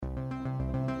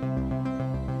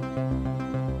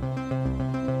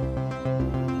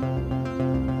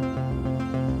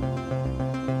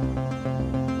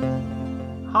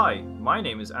My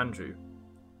name is Andrew,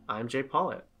 I'm Jay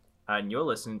Pollitt. and you're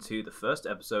listening to the first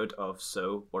episode of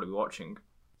So What Are We Watching?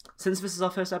 Since this is our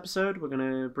first episode, we're going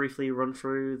to briefly run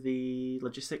through the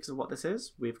logistics of what this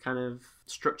is. We've kind of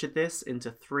structured this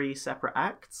into 3 separate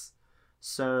acts.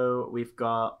 So we've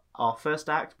got our first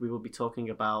act, we will be talking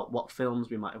about what films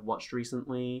we might have watched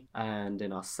recently. And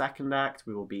in our second act,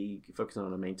 we will be focusing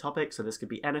on a main topic. So this could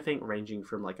be anything ranging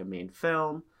from like a main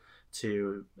film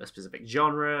to a specific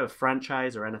genre, a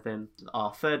franchise, or anything.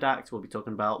 Our third act, we'll be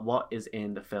talking about what is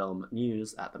in the film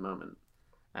news at the moment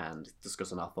and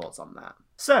discussing our thoughts on that.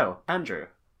 So, Andrew,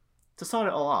 to start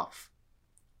it all off,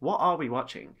 what are we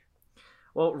watching?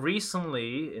 Well,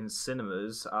 recently in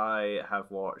cinemas, I have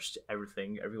watched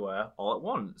Everything Everywhere All at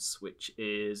Once, which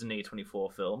is an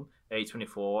A24 film.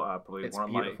 A24 are probably It's one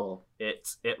of beautiful.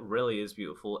 It really is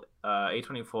beautiful.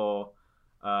 A24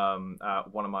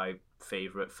 one of my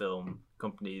favorite film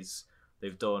companies.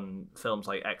 They've done films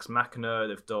like Ex Machina.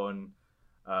 They've done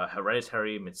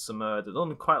Hereditary, Midsummer. They've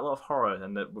done quite a lot of horror,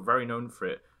 and they're very known for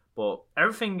it. But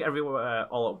Everything Everywhere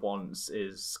All at Once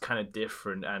is kind of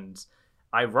different, and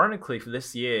ironically for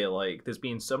this year, like there's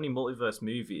been so many multiverse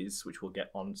movies, which we'll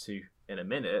get onto in a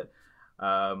minute,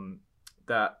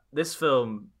 that this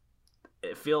film,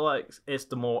 it feel like it's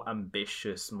the more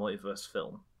ambitious multiverse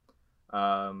film.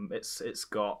 It's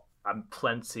got a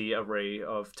plenty array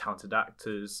of talented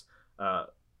actors.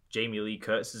 Jamie Lee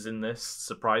Curtis is in this,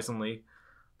 surprisingly.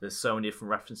 There's so many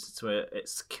different references to it.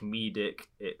 It's comedic,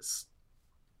 it's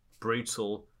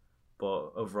brutal,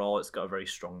 but overall it's got a very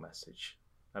strong message,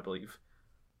 I believe.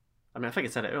 I mean, I think I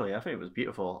said it earlier. I think it was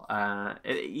beautiful.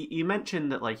 You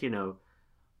mentioned that, like, you know,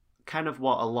 kind of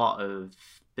what a lot of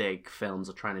big films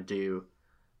are trying to do,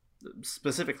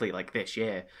 specifically like this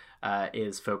year,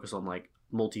 is focus on like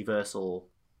multiversal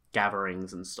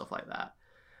gatherings and stuff like that.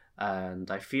 And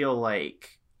I feel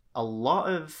like a lot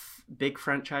of big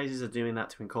franchises are doing that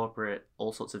to incorporate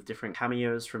all sorts of different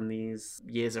cameos from these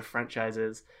years of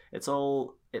franchises. It's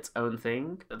all its own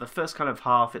thing. The first kind of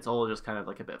half, it's all just kind of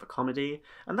like a bit of a comedy,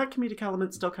 and that comedic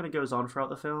element still kind of goes on throughout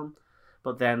the film.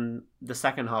 But then the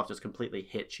second half just completely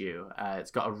hits you.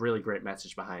 It's got a really great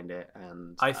message behind it,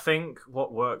 and I think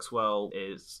what works well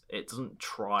is it doesn't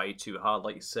try too hard,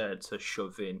 like you said, to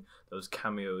shove in those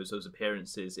cameos, those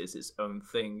appearances. It's its own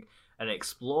thing, and it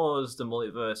explores the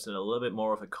multiverse in a little bit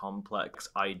more of a complex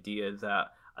idea that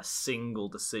a single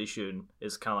decision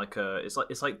is kind of like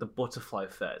it's like the butterfly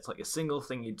effect. It's like a single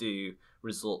thing you do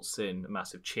results in a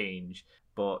massive change.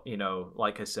 But you know,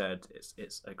 like I said,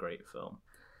 it's a great film.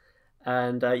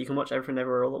 And you can watch Everything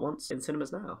Everywhere All at Once in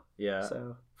cinemas now. Yeah.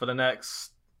 So For the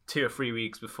next 2 or 3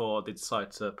 weeks before they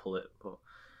decide to pull it, but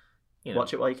you know,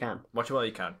 watch it while you can. watch it while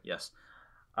you can. Yes.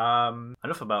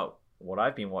 Enough about what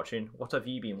I've been watching. What have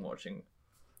you been watching?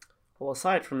 Well,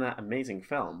 aside from that amazing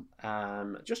film,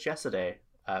 just yesterday,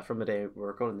 from the day we're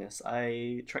recording this,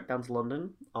 I trekked down to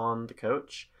London on the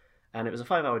coach, and it was a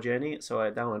 5-hour journey, so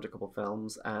I downloaded a couple of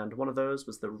films, and one of those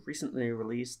was the recently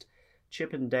released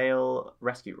Chip and Dale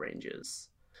Rescue Rangers.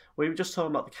 We were just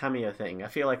talking about the cameo thing. I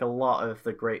feel like a lot of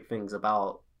the great things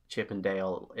about Chip and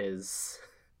Dale is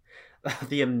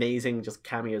the amazing just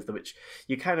cameos, which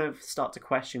you kind of start to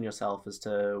question yourself as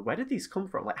to where did these come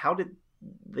from? Like, how did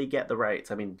they get the rights?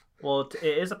 I mean, Well,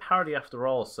 it is a parody after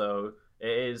all, so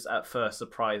it is at first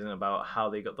surprising about how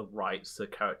they got the rights to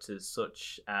characters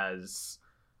such as,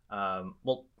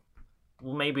 well,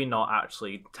 maybe not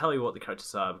actually tell you what the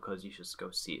characters are because you should just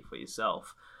go see it for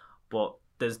yourself. But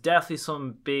there's definitely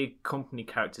some big company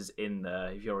characters in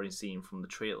there if you've already seen from the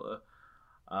trailer.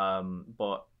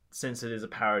 But since it is a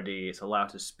parody, it's allowed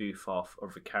to spoof off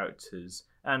other characters.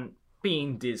 And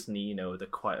being Disney, you know, they're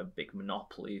quite a big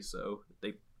monopoly, so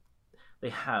they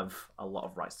have a lot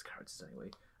of rights to characters anyway.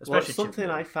 well, Especially it's something Chip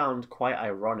and I found quite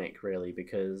ironic, really,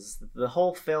 because the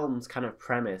whole film's kind of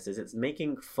premise is it's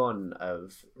making fun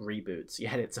of reboots,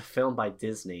 yet it's a film by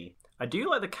Disney. I do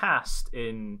like the cast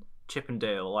in Chip and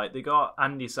Dale. Like they got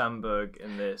Andy Samberg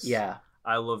in this. Yeah,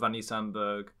 I love Andy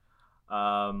Samberg.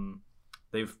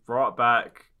 They've brought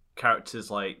back characters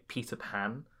like Peter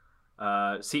Pan.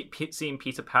 Seeing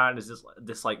Peter Pan as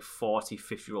this like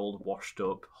 50-year-old washed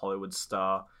up Hollywood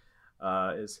star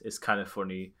is kind of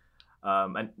funny.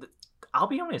 I'll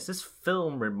be honest, this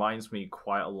film reminds me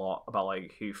quite a lot about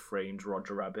like Who Framed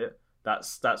Roger Rabbit.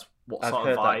 That's what I've sort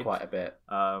heard of that vibe quite a bit.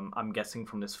 I'm getting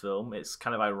from this film. It's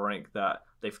kind of ironic that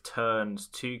they've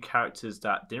turned 2 characters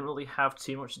that didn't really have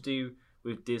too much to do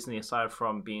with Disney aside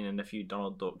from being in a few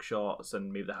Donald Duck shots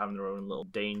and maybe they're having their own little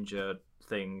danger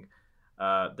thing.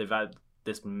 They've had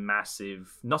this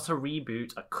massive, not a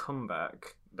reboot, a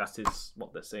comeback. That is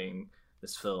what they're saying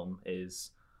this film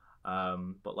is.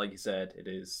 But like you said, it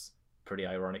is pretty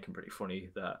ironic and pretty funny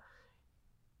that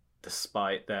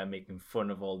despite them making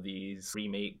fun of all these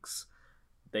remakes,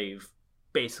 they've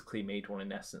basically made one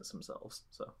in essence themselves.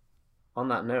 So on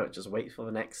that note, just wait for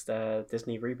the next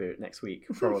Disney reboot next week,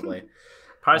 probably.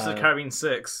 Pirates of the Caribbean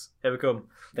 6, here we come.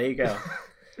 There you go.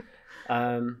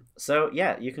 So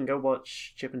yeah, you can go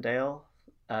watch Chip and Dale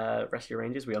Rescue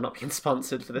Rangers. We are not being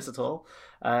sponsored for this at all.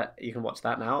 You can watch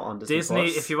that now on Disney+.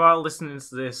 If you are listening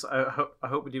to this, I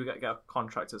hope we do get a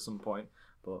contract at some point.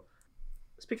 But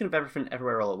speaking of Everything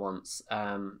Everywhere All at Once,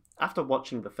 after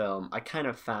watching the film, I kind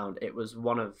of found it's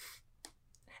one of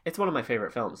my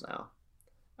favorite films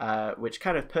now, which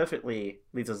kind of perfectly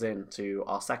leads us into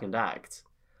our second act,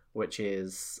 which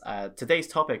is today's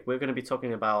topic. We're going to be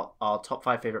talking about our top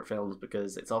 5 favorite films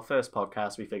because it's our first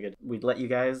podcast. We figured we'd let you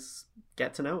guys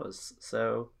get to know us.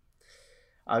 So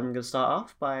I'm going to start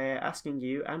off by asking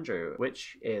you, Andrew,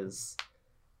 which is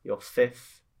your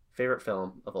 5th favorite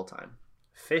film of all time?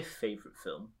 5th favorite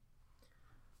film?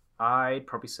 I'd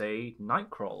probably say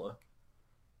Nightcrawler.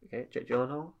 Okay, Jake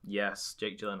Gyllenhaal? Yes,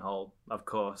 Jake Gyllenhaal, of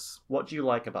course. What do you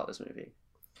like about this movie?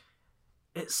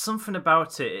 It's something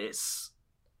about it. It's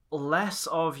less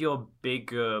of your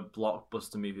bigger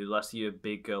blockbuster movie, less of your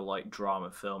bigger like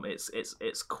drama film. It's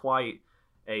quite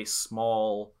a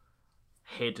small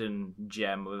hidden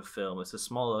gem of a film. It's a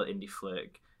smaller indie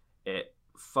flick. It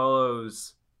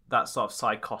follows that sort of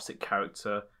psychotic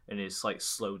character in his like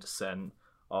slow descent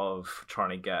of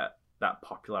trying to get that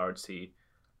popularity.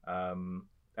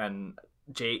 And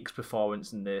Jake's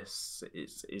performance in this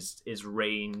is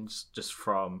ranged just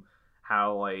from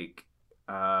how like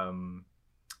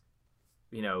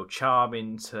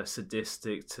charming to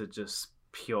sadistic to just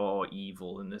pure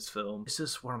evil in this film. It's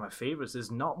just one of my favorites.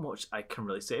 There's not much I can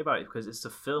really say about it because it's a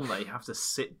film that you have to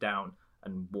sit down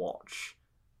and watch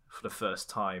for the first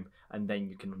time, and then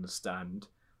you can understand.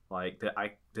 Like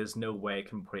there's no way I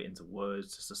can put it into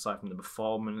words. Just aside from the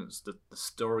performance, the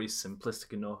story's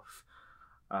simplistic enough.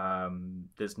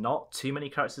 There's not too many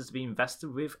characters to be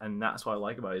invested with, and that's what I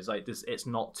like about it. It's like this. It's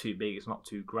not too big. It's not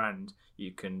too grand.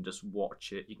 You can just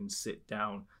watch it. You can sit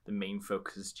down. The main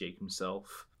focus is Jake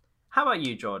himself. How about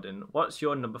you, Jordan? What's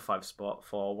your number 5 spot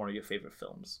for one of your favorite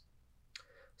films?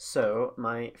 So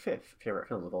my 5th favorite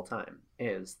film of all time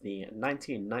is the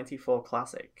 1994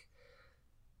 classic,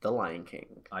 The Lion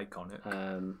King. Iconic.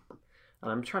 And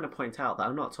I'm trying to point out that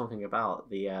I'm not talking about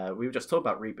the. We were just talking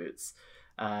about reboots.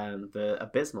 The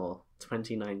abysmal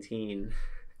 2019.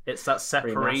 It's that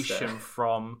separation remaster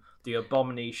from the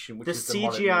abomination, which the is the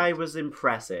CGI was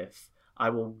impressive. I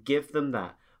will give them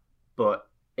that, but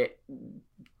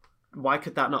why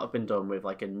could that not have been done with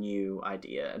like a new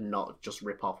idea and not just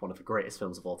rip off one of the greatest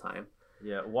films of all time?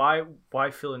 Yeah, why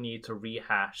feel a need to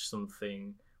rehash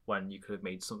something when you could have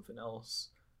made something else?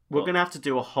 We're gonna have to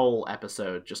do a whole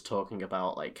episode just talking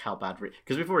about like how bad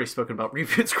because we've already spoken about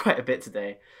reboots quite a bit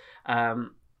today. But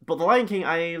The Lion King,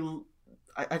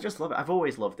 I just love it. I've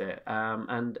always loved it,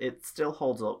 and it still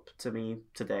holds up to me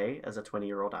today as a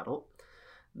 20-year-old adult.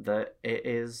 That it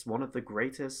is one of the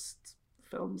greatest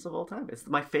films of all time. It's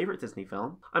my favorite Disney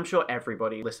film. I'm sure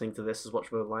everybody listening to this has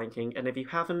watched The Lion King, and if you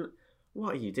haven't,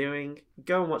 what are you doing?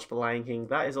 Go and watch The Lion King.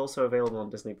 That is also available on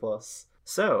Disney+.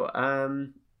 So,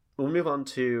 we'll move on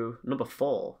to number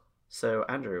 4. So,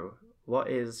 Andrew, what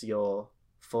is your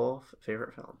 4th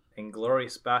favorite film?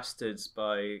 Inglourious Bastards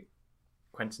by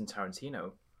Quentin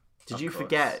Tarantino. Did you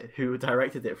forget who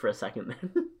directed it for a second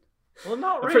then? Well,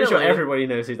 not I'm really. pretty sure everybody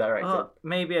knows who directed.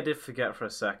 Maybe I did forget for a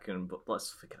second, but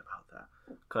let's forget about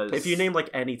that. Because if you name like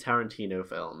any Tarantino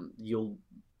film,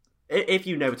 if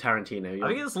you know Tarantino, I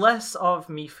think it's less of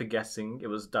me forgetting it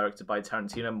was directed by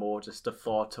Tarantino, more just the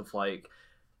thought of like,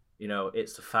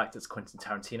 it's the fact it's Quentin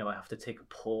Tarantino. I have to take a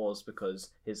pause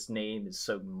because his name is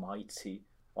so mighty.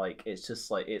 Like it's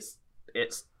just like it's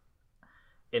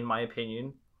in my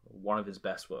opinion one of his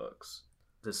best works.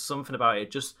 There's something about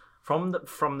it just from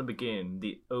the beginning.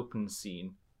 The open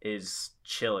scene is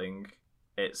chilling.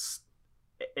 It's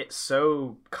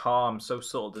so calm, so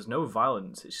subtle. There's no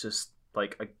violence. It's just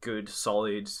like a good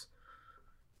solid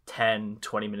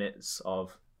 10-20 minutes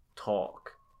of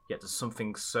talk, yet there's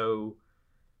something so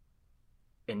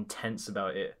intense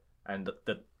about it, and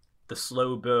the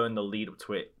slow burn, the lead up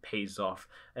to it pays off,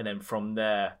 and then from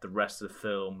there the rest of the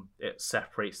film it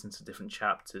separates into different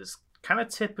chapters, kind of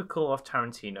typical of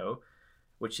Tarantino,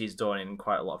 which he's done in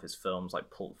quite a lot of his films like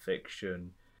Pulp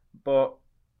Fiction. But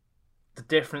the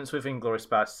difference with Inglourious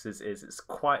Basterds is it's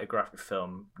quite a graphic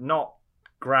film. Not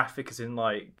graphic as in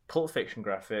like Pulp Fiction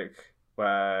graphic,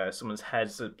 where someone's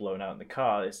heads are blown out in the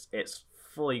car. It's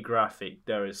fully graphic.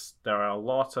 There are a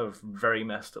lot of very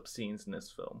messed up scenes in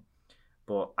this film,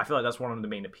 But I feel like that's one of the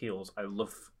main appeals. I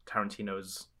love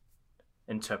Tarantino's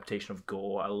interpretation of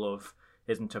gore. I love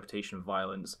his interpretation of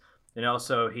violence. And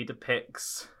also, he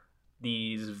depicts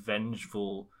these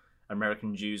vengeful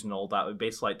American Jews and all that. But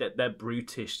basically, like, they're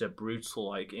brutish, they're brutal.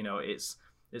 Like, it's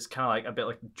kind of like a bit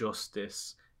like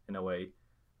justice in a way.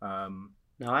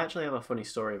 Now, I actually have a funny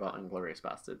story about Inglourious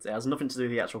Basterds. It has nothing to do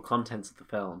with the actual contents of the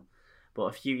film, but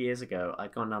a few years ago,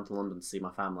 I'd gone down to London to see my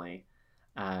family,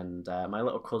 and my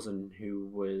little cousin, who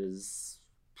was,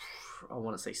 I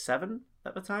want to say 7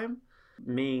 at the time,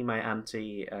 me, my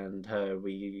auntie, and her,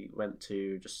 we went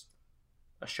to just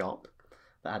a shop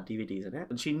that had DVDs in it,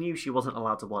 and she knew she wasn't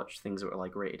allowed to watch things that were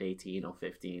like rated 18 or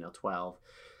 15 or 12,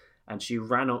 and she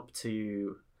ran up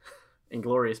to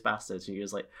Inglourious Basterds, and she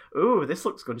was like, "Ooh, this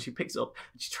looks good." And she picks it up,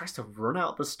 and she tries to run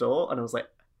out the store, and I was like,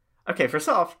 "Okay, first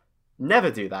off,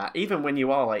 never do that, even when you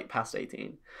are like past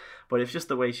 18." But it's just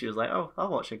the way she was like, "Oh, I'll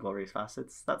watch Inglourious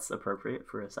Basterds. That's appropriate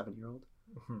for a 7-year-old."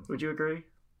 Would you agree?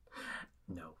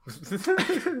 No.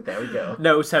 There we go.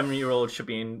 No 7-year-old should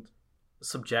be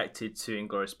subjected to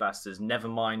Inglourious Basterds, never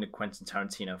mind a Quentin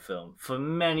Tarantino film, for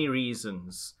many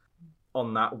reasons.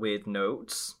 On that weird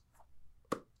note,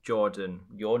 Jordan,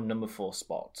 your number 4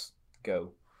 spot.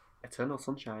 Go. Eternal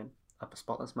Sunshine of the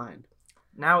Spotless Mind.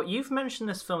 Now, you've mentioned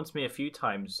this film to me a few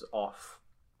times off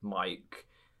mic,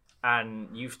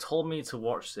 and you've told me to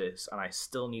watch this, and I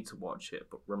still need to watch it.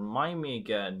 But remind me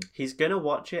again. He's gonna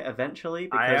watch it eventually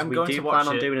because we do plan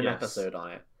on doing an episode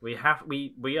on it. We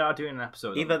are doing an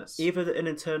episode on this. Either an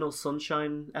Eternal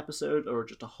Sunshine episode or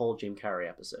just a whole Jim Carrey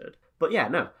episode. But yeah,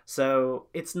 no. So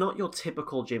it's not your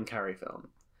typical Jim Carrey film.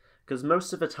 Because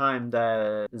most of the time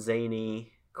they're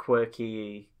zany,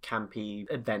 quirky, campy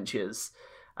adventures,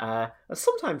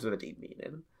 sometimes with a deep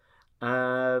meaning.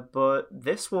 But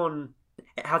this one,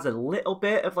 it has a little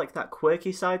bit of like that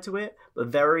quirky side to it, but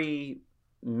very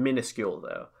minuscule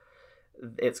though.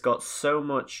 It's got so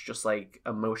much just like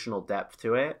emotional depth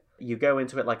to it. You go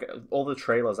into it like all the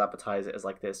trailers advertise it as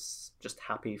like this just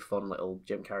happy, fun little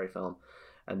Jim Carrey film,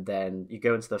 and then you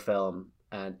go into the film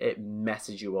and it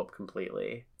messes you up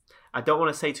completely. I don't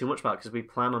want to say too much about it because we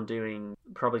plan on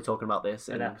probably talking about this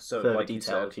in further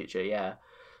detail in the future, yeah.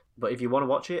 But if you want to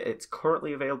watch it, it's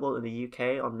currently available in the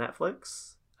UK on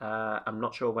Netflix. I'm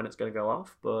not sure when it's going to go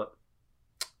off, but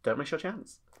don't miss your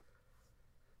chance.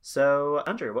 So,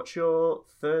 Andrew, what's your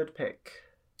third pick?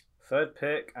 Third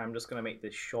pick, I'm just going to make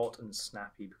this short and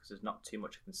snappy because there's not too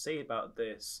much I can say about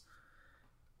this.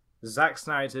 Zack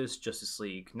Snyder's Justice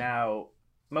League. Now,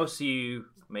 most of you,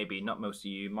 maybe not most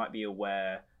of you, might be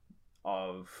aware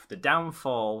of the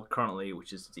downfall currently,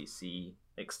 which is the DC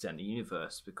Extended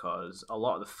Universe, because a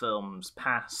lot of the films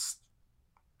past,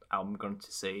 I'm going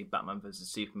to say Batman vs.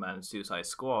 Superman and Suicide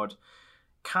Squad,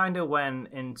 kind of went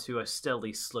into a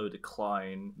steadily slow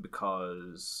decline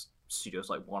because studios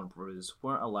like Warner Bros.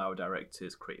 Weren't allowed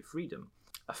directors creative freedom.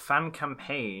 A fan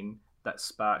campaign that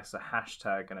sparks a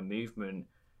hashtag and a movement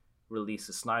released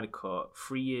the Snyder Cut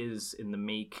 3 years in the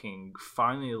making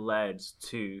finally led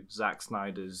to Zack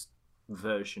Snyder's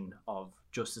version of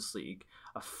Justice League,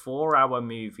 a 4-hour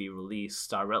movie released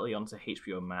directly onto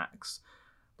HBO Max.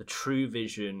 The true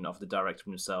vision of the director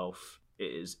himself.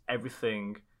 It is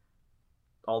everything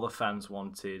all the fans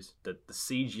wanted. The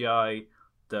CGI,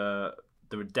 the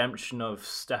redemption of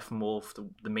Steppenwolf,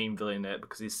 the main villain in it,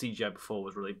 because his CGI before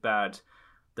was really bad.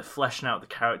 The fleshing out of the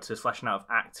characters, fleshing out of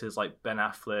actors like Ben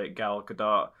Affleck, Gal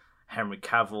Gadot, Henry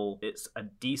Cavill. It's a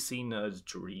DC nerd's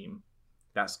dream.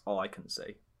 That's all I can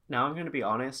say. Now, I'm going to be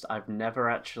honest, I've never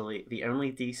actually... The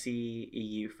only DC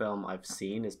EU film I've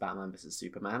seen is Batman vs.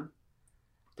 Superman.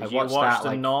 Did you watch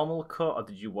the normal cut, or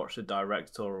did you watch the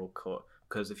directorial cut?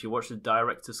 Because if you watch the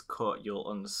director's cut, you'll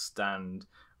understand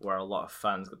where a lot of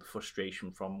fans get the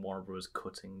frustration from Warner Bros.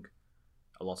 Cutting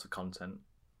a lot of content.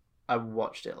 I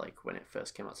watched it like when it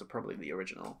first came out, so probably the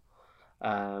original.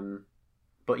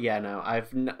 But yeah, no,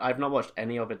 I've not watched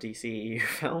any other DCEU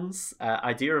films.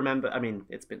 I do remember, I mean,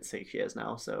 it's been 6 years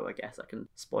now, so I guess I can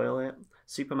spoil it.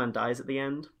 Superman dies at the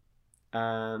end.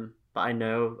 But I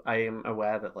am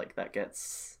aware that like that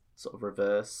gets sort of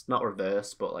reversed. Not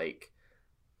reversed, but like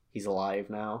he's alive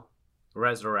now.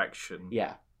 Resurrection.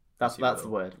 Yeah, that's the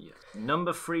word. Yeah.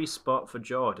 Number 3 spot for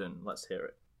Jordan. Let's hear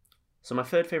it. So my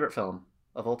third favourite film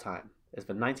of all time is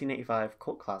the 1985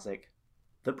 cult classic,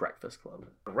 The Breakfast Club.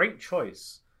 Great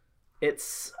choice.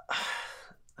 It's,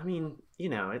 I mean,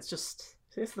 it's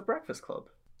The Breakfast Club.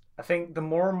 I think the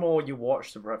more and more you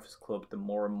watch The Breakfast Club, the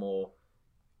more and more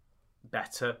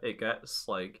better it gets.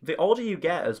 Like, The older you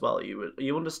get as well,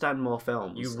 you understand more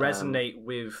films. you resonate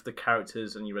with the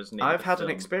characters and you resonate I've with had the an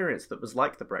film. experience that was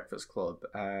like The Breakfast Club.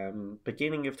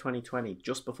 Beginning of 2020,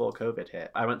 just before COVID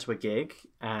hit, I went to a gig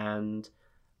and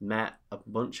met a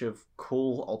bunch of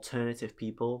cool alternative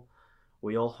people.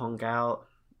 We all hung out.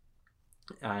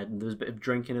 There was a bit of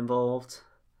drinking involved,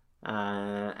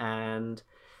 and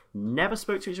never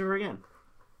spoke to each other again.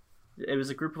 It was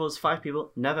a group of us, 5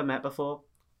 people, never met before,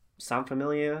 sound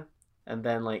familiar, and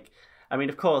then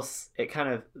of course,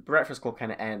 Breakfast Club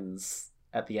kind of ends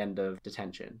at the end of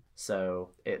detention,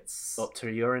 so it's up to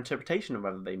your interpretation of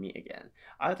whether they meet again.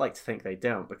 I'd like to think they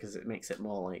don't, because it makes it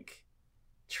more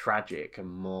tragic and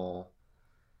more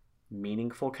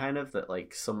meaningful, kind of, that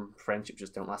some friendships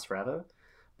just don't last forever.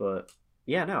 But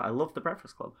yeah, no, I love The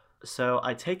Breakfast Club. So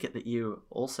I take it that you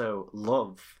also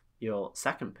love your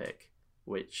second pick,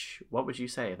 which, what would you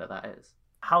say that is?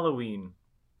 Halloween.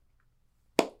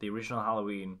 The original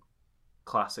Halloween.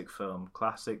 Classic film.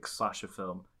 Classic slasher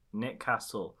film. Nick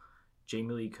Castle.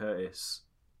 Jamie Lee Curtis.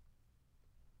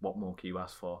 What more can you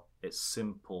ask for? It's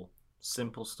simple.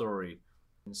 Simple story.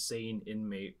 Insane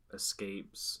inmate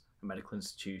escapes a medical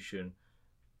institution.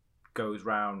 Goes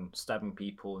round stabbing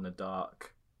people in the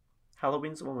dark.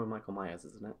 Halloween's the one with Michael Myers,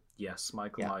 isn't it? Yes,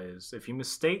 Michael Myers. If you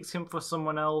mistaked him for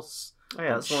someone else, oh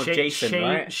yeah, that's the one with Jason,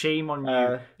 right? Shame on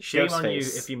you. Shame Ghostface. on you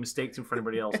if you mistaked him for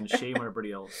anybody else, and shame on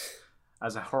everybody else.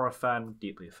 As a horror fan,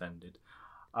 deeply offended.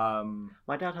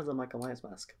 My dad has a Michael Myers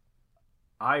mask.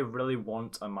 I really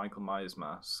want a Michael Myers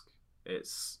mask.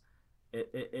 It's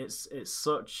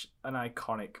such an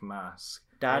iconic mask.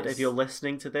 Dad, if you're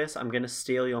listening to this, I'm gonna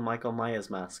steal your Michael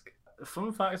Myers mask.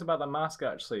 Fun facts about the mask,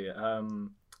 actually.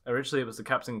 Originally, it was the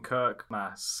Captain Kirk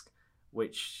mask,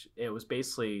 which it was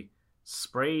basically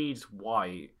sprayed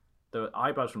white, the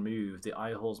eyebrows removed, the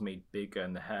eye holes made bigger,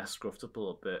 and the hair scruffed up a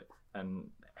little bit.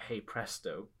 And hey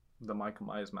presto, the Michael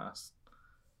Myers mask.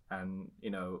 And,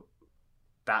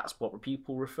 that's what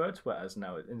people refer to it as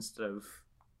now, instead of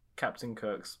Captain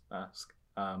Kirk's mask.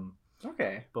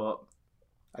 Okay. But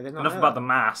I did not enough know about that. the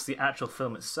mask, the actual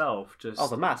film itself. Just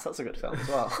The Mask, that's a good film as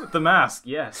well. The Mask,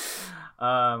 yes.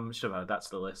 Should have added that to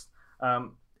the list.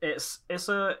 It's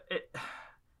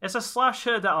a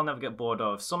slasher that I'll never get bored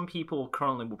of. Some people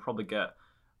currently will probably get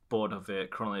bored of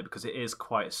it currently because it is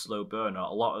quite a slow burner.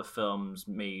 A lot of the films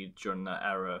made during that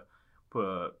era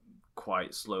were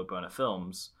quite slow burner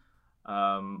films.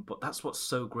 But that's what's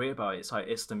so great about it.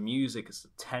 It's the music, it's the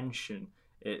tension.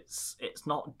 It's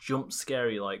not jump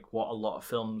scary like what a lot of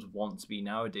films want to be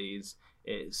nowadays.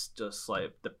 It's just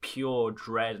the pure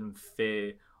dread and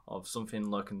fear of something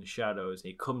lurking in the shadows.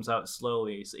 He comes out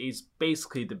slowly. He's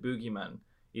basically the boogeyman.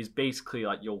 He's basically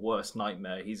your worst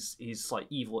nightmare. He's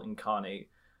evil incarnate.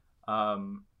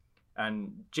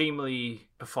 And Jamie Lee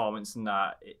performance in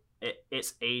that,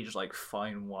 it's aged like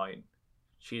fine wine.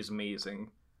 She's amazing.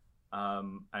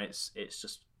 And it's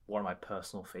just one of my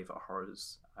personal favorite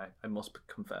horrors. I must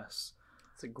confess.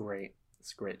 It's a great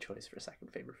choice for a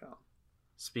second favorite film.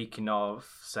 Speaking of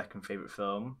second favorite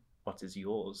film, what is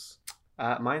yours?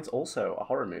 Mine's also a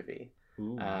horror movie.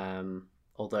 Ooh.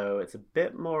 Although it's a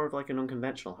bit more of an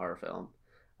unconventional horror film.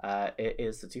 It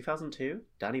is the 2002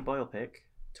 Danny Boyle pick,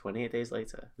 28 Days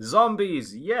Later.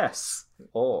 Zombies, yes!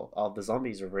 Or are the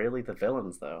zombies really the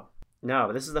villains, though? No,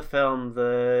 but this is the film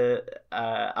that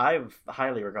I've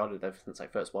highly regarded ever since I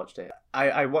first watched it.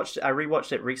 I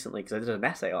rewatched it recently because I did an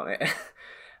essay on it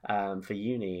for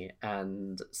uni,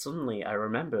 and suddenly I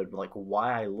remembered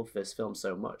why I love this film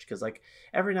so much. Because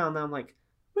every now and then I'm like,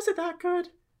 was it that good?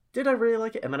 Did I really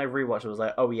like it? And then I rewatched it. I was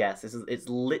like, oh yes, it's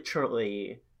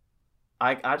literally,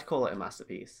 I'd call it a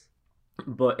masterpiece.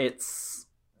 But it's.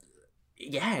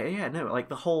 Yeah, no,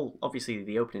 the whole, obviously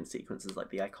the opening sequence is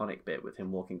the iconic bit with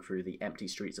him walking through the empty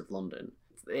streets of London.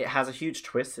 It has a huge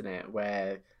twist in it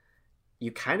where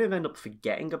you kind of end up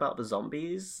forgetting about the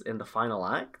zombies in the final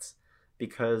act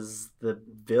because the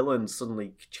villain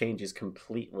suddenly changes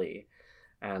completely.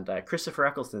 And Christopher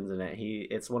Eccleston's in it.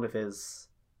 It's one of his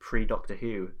pre-Doctor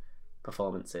Who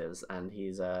performances, and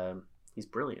he's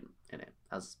brilliant in it,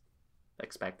 as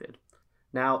expected.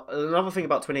 Now, another thing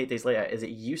about 28 Days Later is it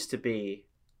used to be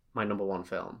my number one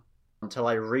film until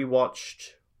I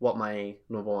rewatched what my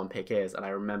number one pick is, and I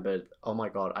remembered, oh my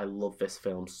god, I love this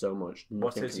film so much.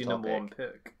 What is your number one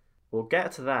pick? We'll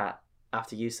get to that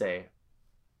after you say,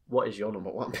 what is your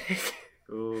number one pick?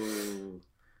 Ooh,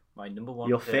 my number one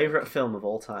Your pick. favourite film of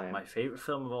all time. My favourite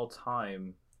film of all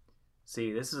time.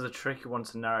 See, this is a tricky one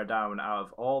to narrow down out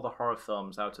of all the horror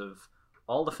films, out of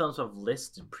all the films I've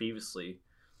listed previously.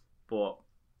 But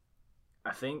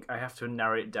I think I have to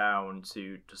narrow it down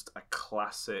to just a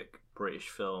classic British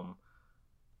film.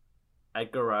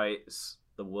 Edgar Wright's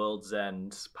The World's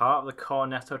End, part of the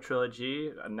Cornetto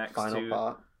trilogy, next Final to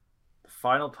part. the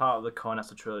final part of the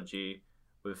Cornetto trilogy,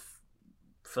 with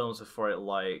films before it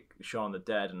like Shaun of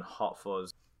the Dead and Hot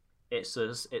Fuzz. It's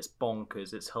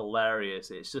bonkers. It's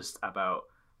hilarious. It's just about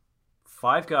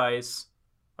five guys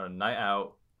on a night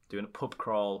out doing a pub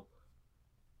crawl,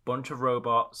 bunch of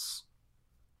robots,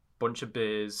 bunch of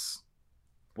beers.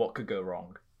 What could go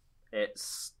wrong?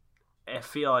 I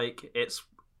feel like it's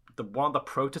one of the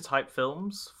prototype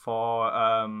films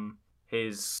for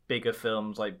his bigger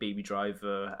films like Baby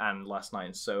Driver and Last Night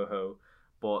in Soho.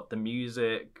 But the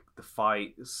music, the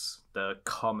fights, the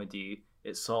comedy,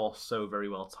 it's all so very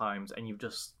well timed, and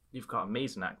you've got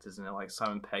amazing actors in it like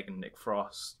Simon Pegg and Nick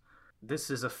Frost.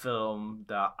 This is a film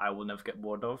that I will never get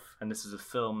bored of, and this is a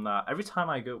film that every time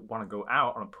I want to go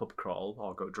out on a pub crawl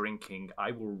or go drinking,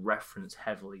 I will reference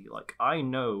heavily. Like, I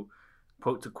know,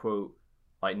 quote to quote,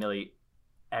 like nearly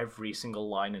every single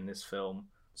line in this film,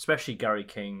 especially Gary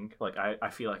King. Like, I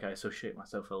feel like I associate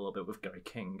myself a little bit with Gary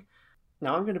King.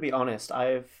 Now I'm going to be honest.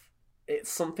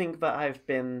 It's something that I've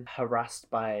been harassed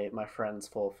by my friends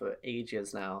for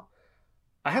ages now.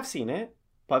 I have seen it,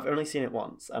 but I've only seen it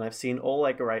once, and I've seen all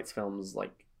Edgar Wright's films,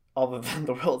 like, other than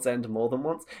The World's End, more than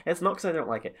once. It's not because I don't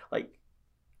like it. Like,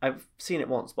 I've seen it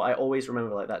once, but I always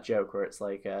remember, like, that joke where it's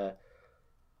like, oh,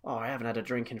 I haven't had a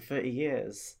drink in 30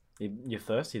 years. You're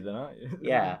thirsty then, aren't you?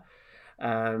 Yeah.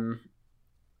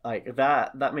 Like,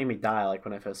 that made me die, like,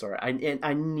 when I first saw it.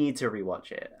 I need to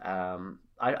rewatch it.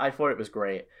 I thought it was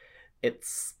great.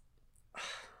 It's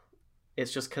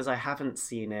just because I haven't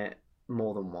seen it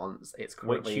more than once. It's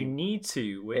currently, which you need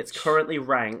to. It's currently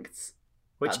ranked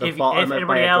which at the if bottom of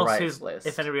my Edgar Wright's list.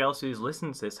 If anybody else who's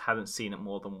listened to this hasn't seen it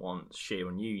more than once, shame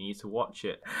on you. You need to watch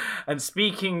it. And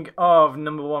speaking of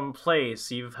number one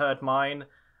place, you've heard mine.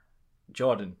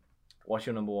 Jordan, what's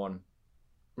your number one?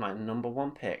 My number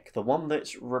one pick, the one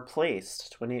that's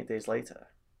replaced 28 Days Later,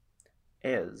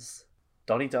 is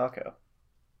Donnie Darko.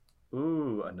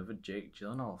 Ooh, another Jake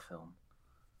Gyllenhaal film.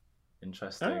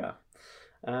 Interesting. Oh,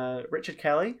 yeah. Richard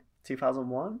Kelly,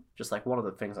 2001. Just like one of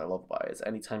the things I love about it is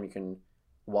anytime you can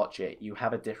watch it, you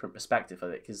have a different perspective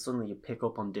of it because suddenly you pick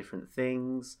up on different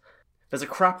things. There's a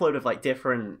crap load of like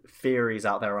different theories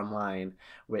out there online,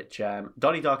 which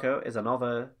Donnie Darko is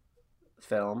another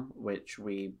film which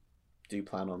we do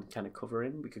plan on kind of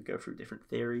covering. We could go through different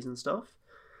theories and stuff.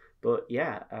 But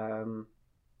yeah,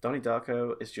 Donnie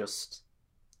Darko is just...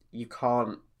 You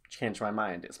can't change my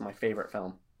mind. It's my favourite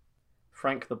film.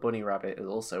 Frank the Bunny Rabbit is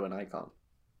also an icon.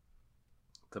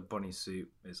 The bunny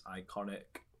suit is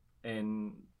iconic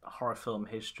in horror film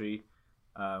history,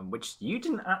 which you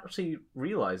didn't actually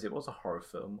realise it was a horror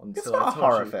film until it's not I a told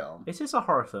horror you. film. It is a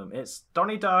horror film. It's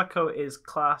Donnie Darko is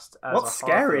classed as What's a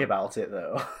horror scary film. about it,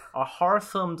 though? A horror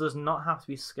film does not have to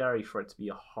be scary for it to be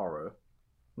a horror.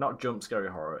 Not jump scary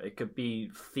horror. It could be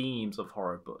themes of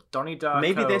horror, but Donnie Darko...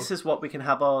 Maybe this is what we can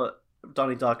have our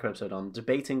Donnie Darko episode on,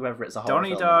 debating whether it's a horror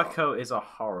Donnie film or not. Darko is a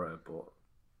horror, but,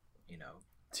 you know...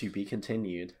 To be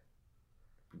continued.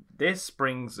 This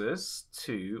brings us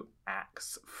to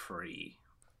Acts 3.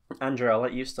 Andrew, I'll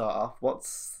let you start off.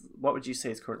 What would you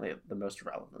say is currently the most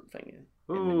relevant thing in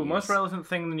the news? Most relevant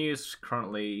thing in the news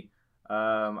currently. A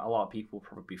lot of people will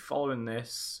probably be following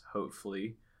this,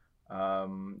 hopefully.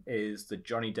 Is the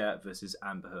Johnny Depp versus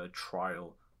Amber Heard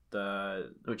trial.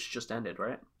 Which just ended,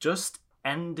 right? Just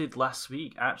ended last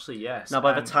week, actually, yes. Now,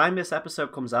 by the time this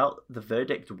episode comes out, the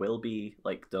verdict will be,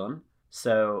 like, done.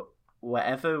 So,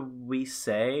 whatever we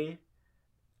say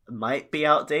might be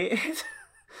outdated.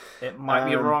 It might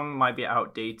be wrong, might be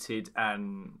outdated,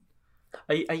 and...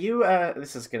 Are you,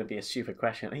 this is going to be a stupid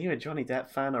question, are you a Johnny Depp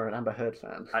fan or an Amber Heard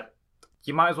fan?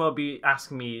 You might as well be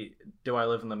asking me, do I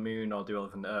live on the moon or do I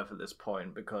live on the earth at this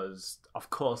point? Because, of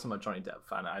course, I'm a Johnny Depp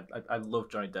fan. I love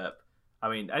Johnny Depp. I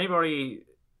mean, anybody,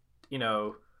 you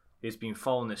know, who's been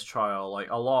following this trial, like,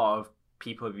 a lot of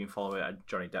people have been following it are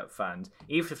Johnny Depp fans.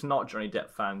 Even if not Johnny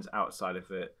Depp fans outside of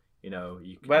it, you know...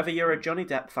 Whether you're a Johnny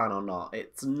Depp fan or not,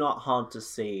 it's not hard to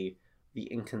see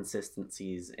the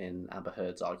inconsistencies in Amber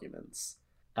Heard's arguments.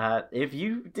 If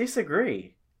you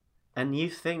disagree and you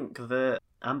think that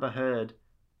Amber Heard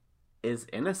is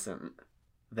innocent,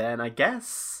 then I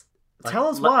guess tell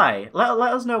us why. Let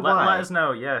us know why. Let us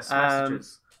know, yes.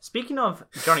 Messages. Speaking of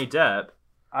Johnny Depp,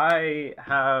 I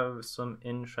have some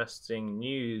interesting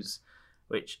news,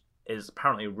 which is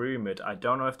apparently rumoured. I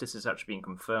don't know if this has actually been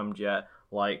confirmed yet.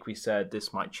 Like we said,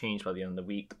 this might change by the end of the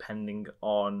week, depending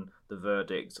on the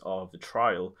verdict of the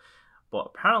trial.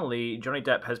 But apparently, Johnny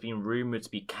Depp has been rumoured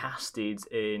to be casted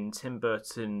in Tim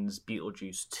Burton's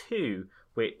Beetlejuice 2,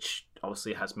 which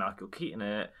obviously has Michael Keaton in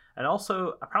it. And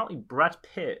also, apparently, Brad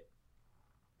Pitt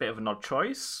bit of an odd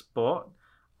choice, but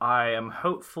I am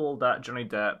hopeful that Johnny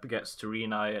Depp gets to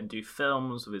reunite and do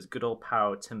films with his good old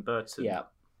pal Tim Burton. Yeah.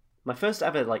 My first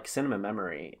ever like cinema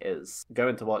memory is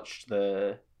going to watch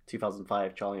the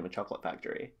 2005 Charlie and the Chocolate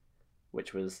Factory,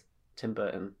 which was Tim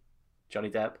Burton, Johnny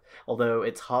Depp. Although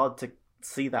it's hard to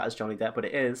see that as Johnny Depp, but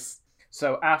it is.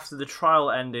 So after the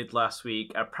trial ended last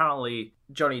week, apparently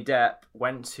Johnny Depp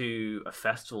went to a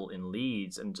festival in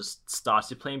Leeds and just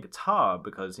started playing guitar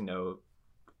because, you know,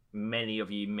 many of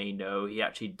you may know he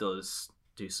actually does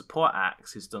do support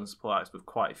acts. He's done support acts with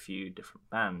quite a few different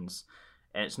bands.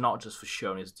 And it's not just for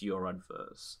showing his Dior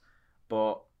adverts.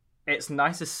 But it's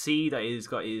nice to see that he's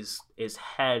got his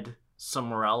head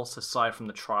somewhere else aside from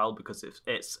the trial, because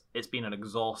it's been an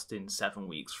exhausting 7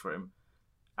 weeks for him.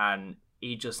 And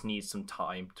he just needs some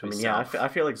time to himself. I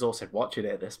feel exhausted watching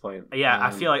it at this point. Yeah, I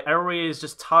feel like everybody is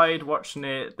just tired watching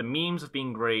it. The memes have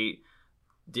been great.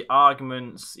 The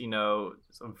arguments, you know,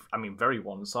 I mean, very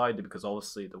one-sided, because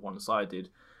obviously they're one-sided.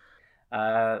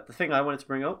 The thing I wanted to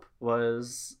bring up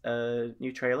was a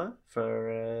new trailer for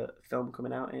a film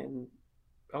coming out in,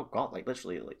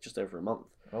 literally just over a month.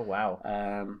 Oh, wow.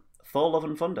 Thor Love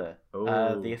and Thunder.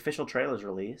 Oh. The official trailer's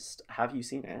released. Have you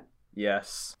seen it?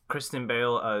 Yes. Christian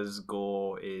Bale as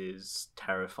Gore is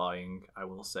terrifying, I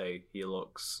will say. He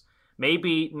looks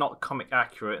maybe not comic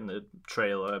accurate in the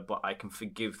trailer, but I can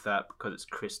forgive that because it's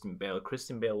Christian Bale.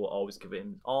 Christian Bale will always give it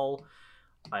all.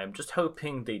 I am just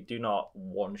hoping they do not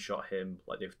one-shot him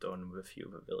like they've done with a few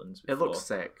of the villains before. It looks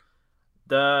sick.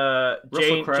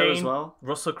 Russell Crowe as well.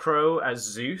 Russell Crowe as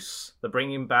Zeus. They're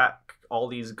bringing back all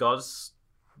these gods.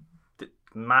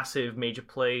 Massive major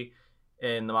play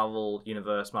in the Marvel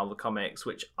Universe, Marvel Comics,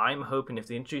 which I'm hoping, if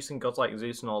they're introducing gods like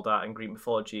Zeus and all that in Greek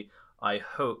mythology, I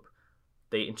hope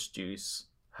they introduce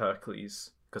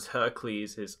Hercules, because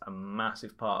Hercules is a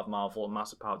massive part of Marvel, a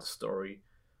massive part of the story,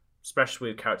 especially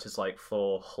with characters like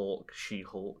Thor, Hulk,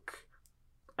 She-Hulk,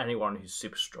 anyone who's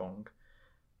super strong.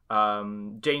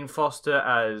 Jane Foster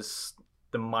as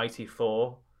the mighty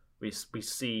Thor. We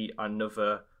see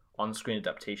another on-screen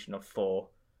adaptation of Thor.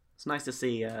 It's nice to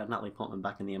see Natalie Portman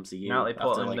back in the MCU Natalie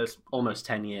Portman after almost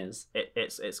 10 years.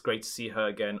 It's great to see her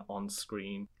again on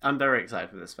screen. I'm very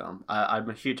excited for this film. I'm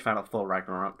a huge fan of Thor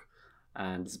Ragnarok,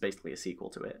 and it's basically a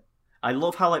sequel to it. I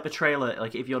love how the trailer,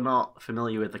 if you're not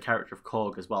familiar with the character of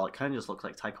Korg as well, it kind of just looks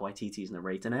like Taika Waititi's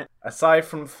narrating it. Aside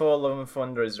from Thor Love and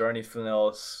Thunder, is there anything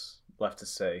else left to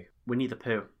say? Winnie the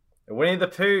Pooh. Winnie the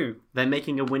Pooh! They're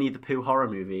making a Winnie the Pooh horror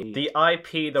movie. The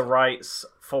IP, the rights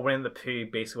for Winnie the Pooh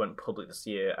basically went public this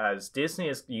year, as Disney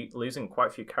is losing quite a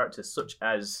few characters, such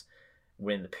as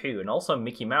Winnie the Pooh, and also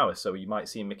Mickey Mouse, so you might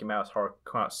see Mickey Mouse horror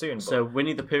come out soon. But so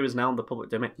Winnie the Pooh is now in the public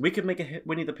domain. We could make a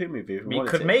Winnie the Pooh movie if we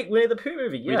wanted to. Make Winnie the Pooh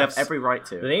movie, yes. We'd have every right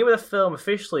to. The name of the film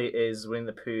officially is Winnie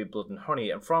the Pooh, Blood and Honey,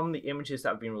 and from the images that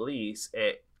have been released,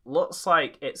 it looks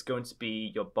like it's going to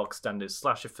be your bog standard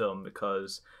slasher film,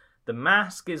 because the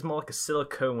mask is more like a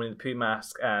silicone Winnie the Pooh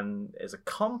mask, and his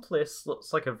accomplice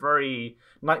looks like a very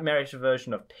nightmarish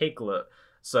version of Piglet.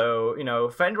 So, you know,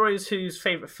 for anybody whose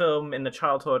favourite film in the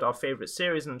childhood, our favourite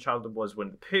series in the childhood was Winnie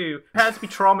the Pooh, prepare to be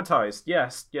traumatised.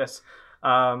 Yes.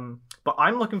 But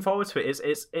I'm looking forward to it.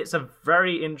 It's a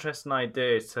very interesting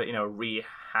idea to, you know,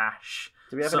 rehash.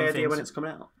 Do we have any idea when it's coming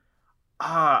out?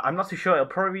 I'm not too sure. It'll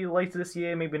probably be later this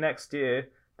year, maybe next year,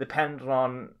 depending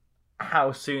on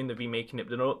how soon they'll be making it.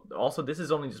 But also, this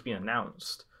has only just been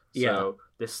announced. So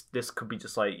this could be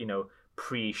just like, you know,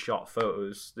 pre-shot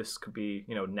photos. This could be,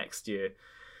 you know, next year.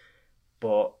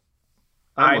 But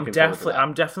I'm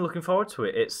definitely looking forward to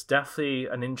it. It's definitely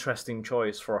an interesting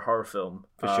choice for a horror film.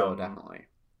 For sure, definitely.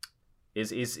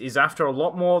 He's after a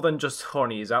lot more than just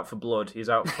honey. He's out for blood. He's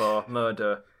out for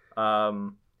murder.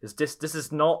 This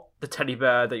is not the teddy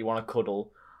bear that you want to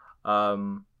cuddle.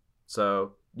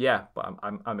 So yeah, but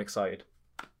I'm excited.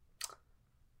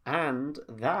 And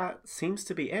that seems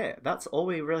to be it. That's all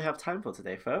we really have time for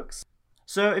today, folks.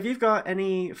 So if you've got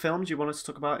any films you want us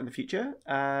to talk about in the future,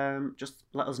 just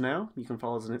let us know. You can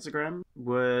follow us on Instagram.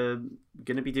 We're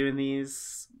going to be doing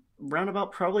these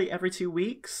roundabout probably every 2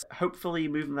 weeks. Hopefully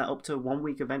moving that up to 1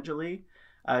 week eventually,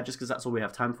 just because that's all we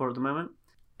have time for at the moment.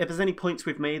 If there's any points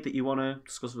we've made that you want to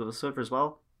discuss with us further as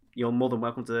well, you're more than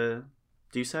welcome to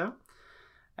do so.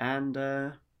 And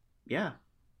yeah.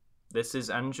 This is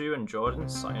Andrew and Jordan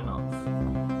signing off.